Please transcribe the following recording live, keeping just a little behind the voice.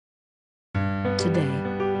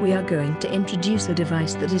Today, we are going to introduce a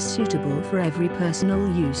device that is suitable for every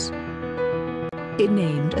personal use. It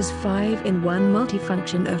named as 5-in-1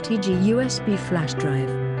 multifunction OTG USB Flash Drive,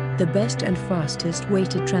 the best and fastest way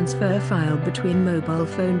to transfer file between mobile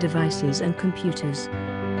phone devices and computers.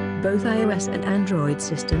 Both iOS and Android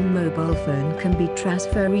system mobile phone can be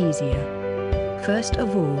transfer easier. First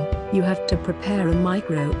of all, you have to prepare a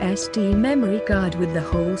micro SD memory card with the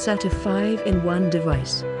whole set of 5-in-1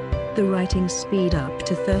 device. The writing speed up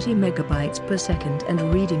to 30 megabytes per second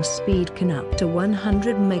and reading speed can up to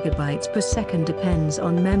 100 megabytes per second depends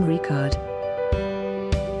on memory card.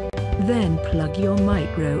 Then plug your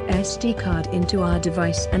micro SD card into our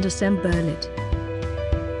device and assemble it.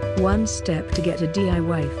 One step to get a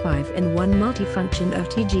DIY 5-in-1 multifunction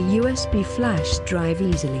OTG USB Flash Drive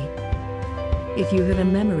easily. If you have a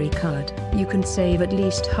memory card, you can save at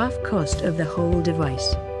least half cost of the whole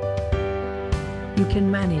device. You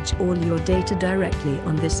can manage all your data directly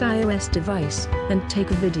on this iOS device, and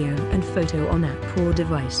take a video and photo on app or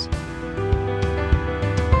device.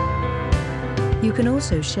 You can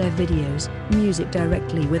also share videos, music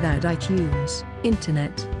directly without iTunes,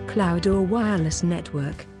 internet, cloud or wireless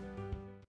network.